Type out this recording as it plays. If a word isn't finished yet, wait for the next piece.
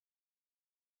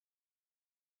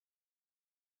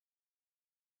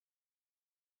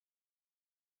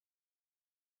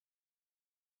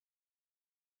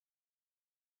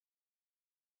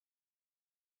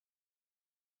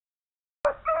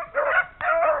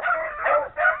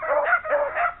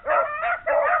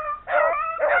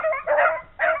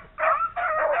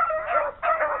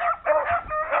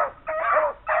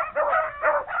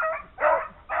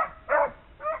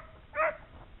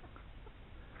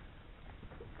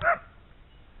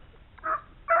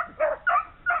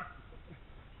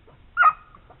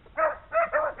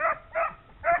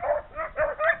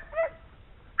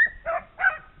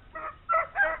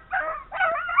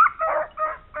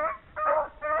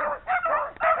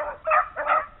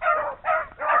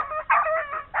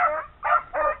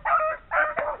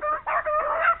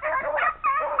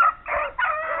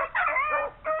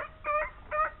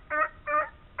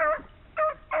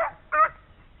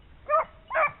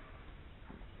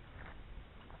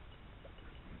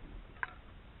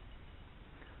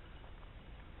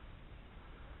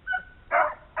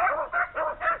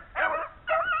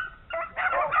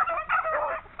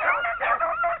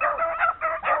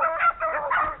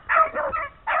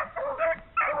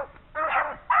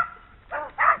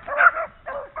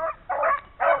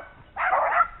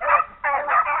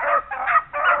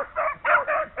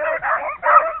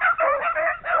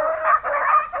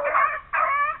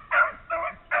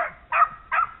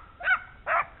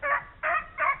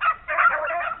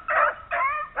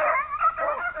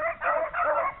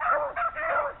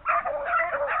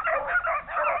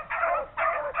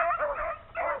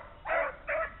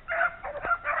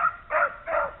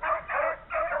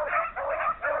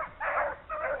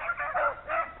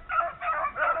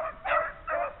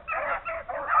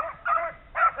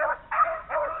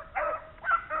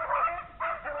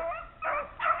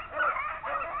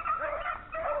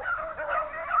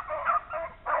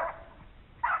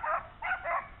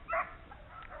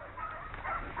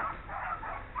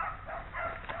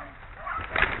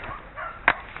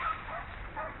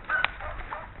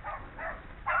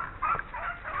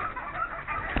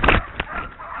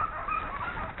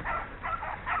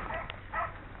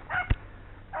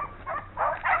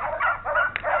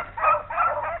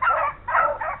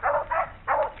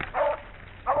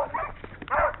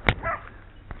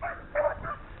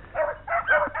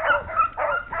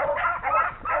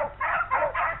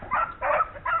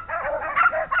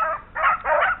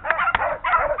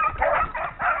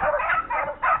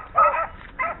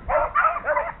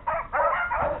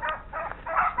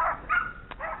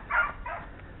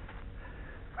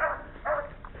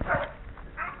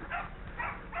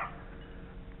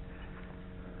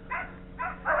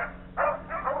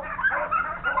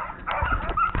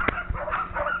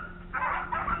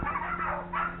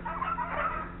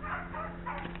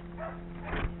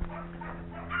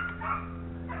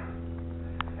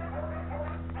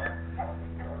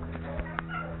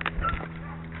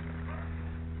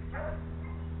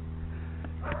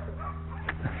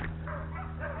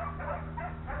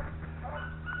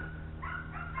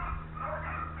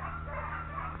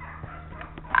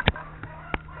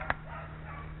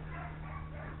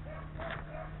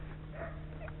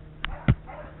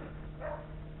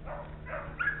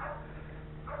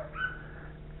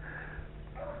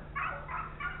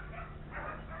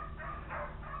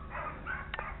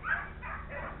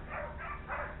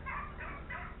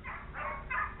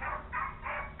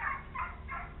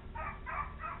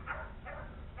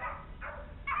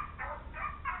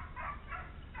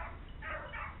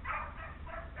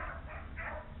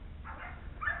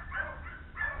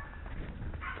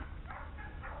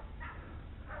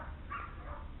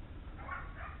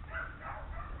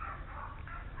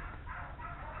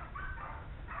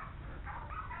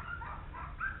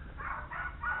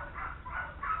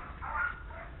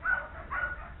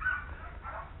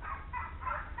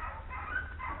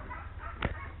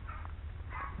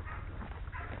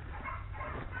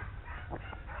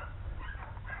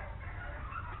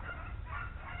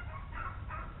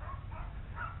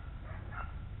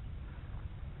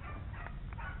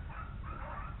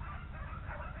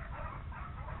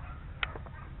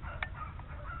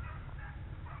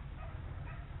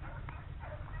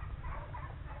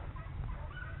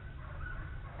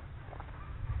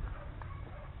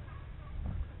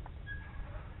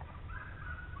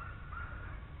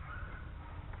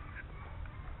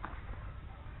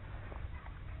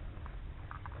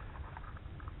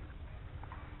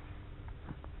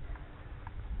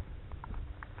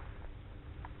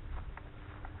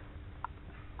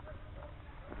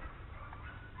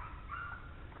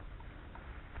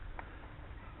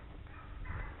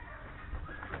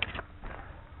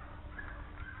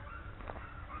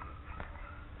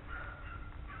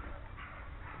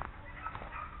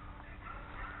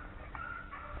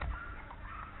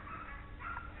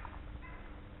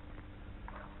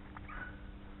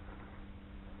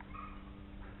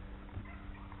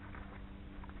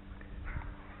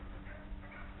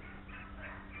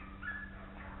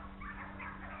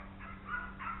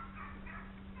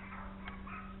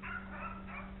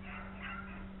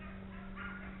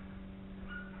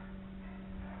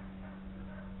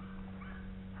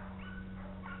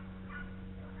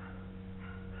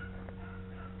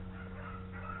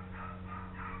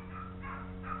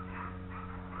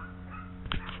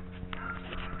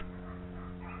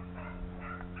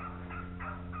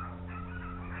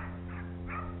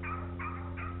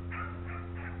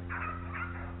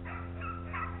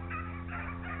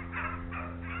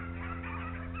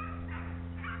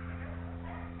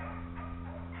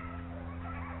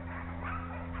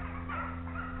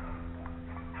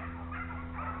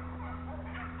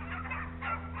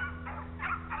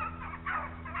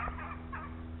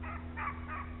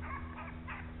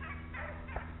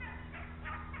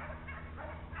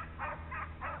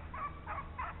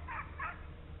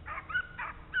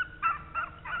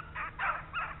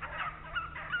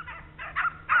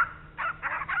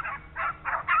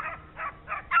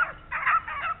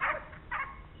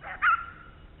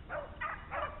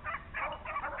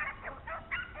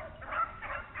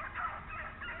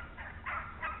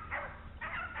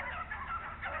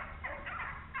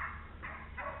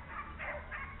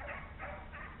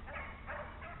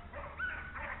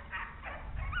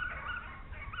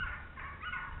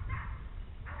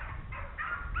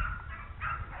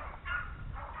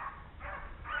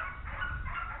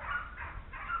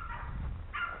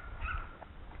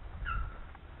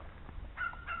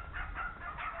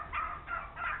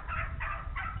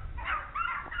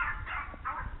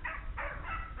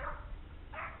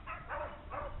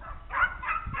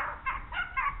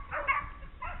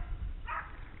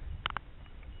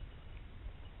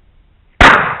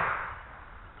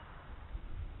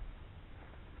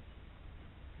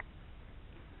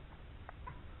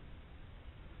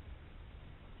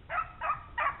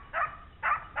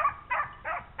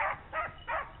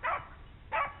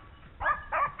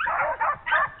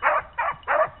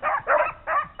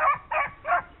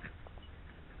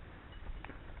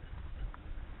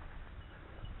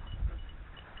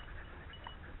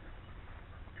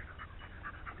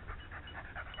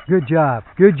Good job.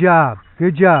 Good job.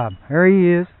 Good job. There he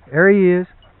is. There he is.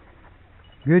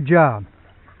 Good job.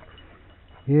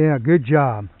 Yeah, good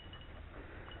job.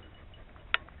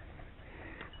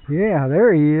 Yeah,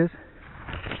 there he is.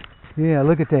 Yeah,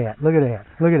 look at that. Look at that.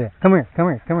 Look at that. Come here. Come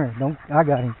here. Come here. Don't. I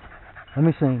got him. Let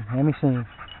me see him. Let me see him.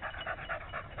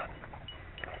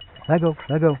 Let go.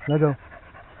 Let go. Let go.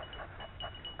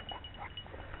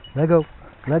 Let go.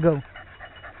 Let go.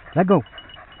 Let go.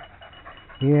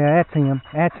 Yeah, that's him.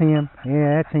 That's him.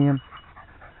 Yeah, that's him.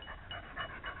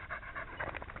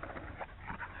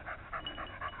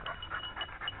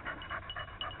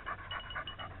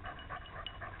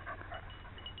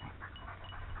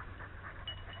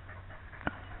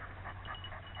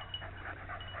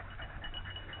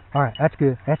 All right, that's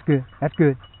good. That's good. That's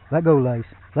good. Let go, Lace.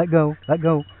 Let go. Let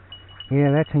go. Yeah,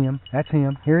 that's him. That's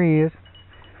him. Here he is.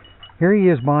 Here he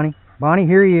is, Bonnie. Bonnie,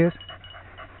 here he is.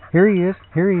 Here he is.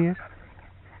 Here he is.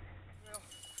 Well,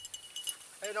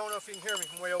 I don't know if you can hear me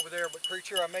from way over there, but pretty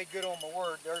sure I made good on my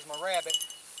word. There's my rabbit.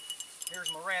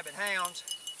 Here's my rabbit hounds.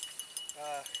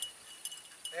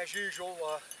 As usual,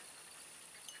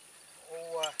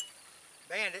 old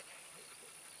Bandit,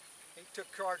 he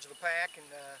took charge of the pack and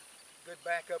good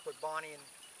backup with Bonnie and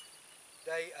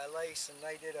Lace, and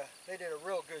they did a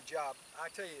real good job. I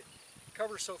tell you,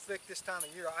 cover's so thick this time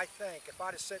of year. I think if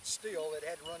I'd have sat still, it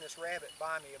had to run this rabbit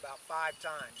by me about 5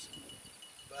 times.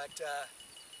 But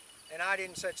and I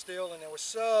didn't sit still, and there was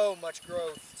so much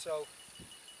growth. So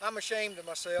I'm ashamed of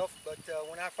myself. But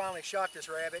when I finally shot this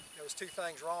rabbit, there was 2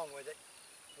 things wrong with it.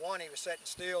 One, he was sitting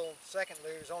still.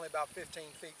 Secondly, he was only about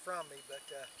 15 feet from me. But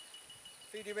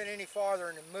if he'd have been any farther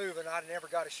and moving, I'd have never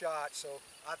got a shot. So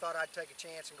I thought I'd take a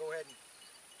chance and go ahead and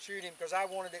shoot him because I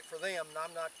wanted it for them, and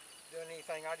I'm not doing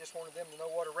anything. I just wanted them to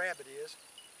know what a rabbit is.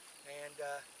 And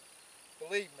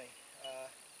believe me,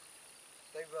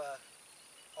 they've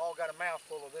all got a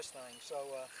mouthful of this thing. So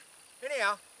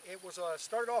anyhow, it was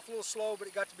started off a little slow, but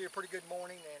it got to be a pretty good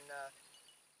morning, and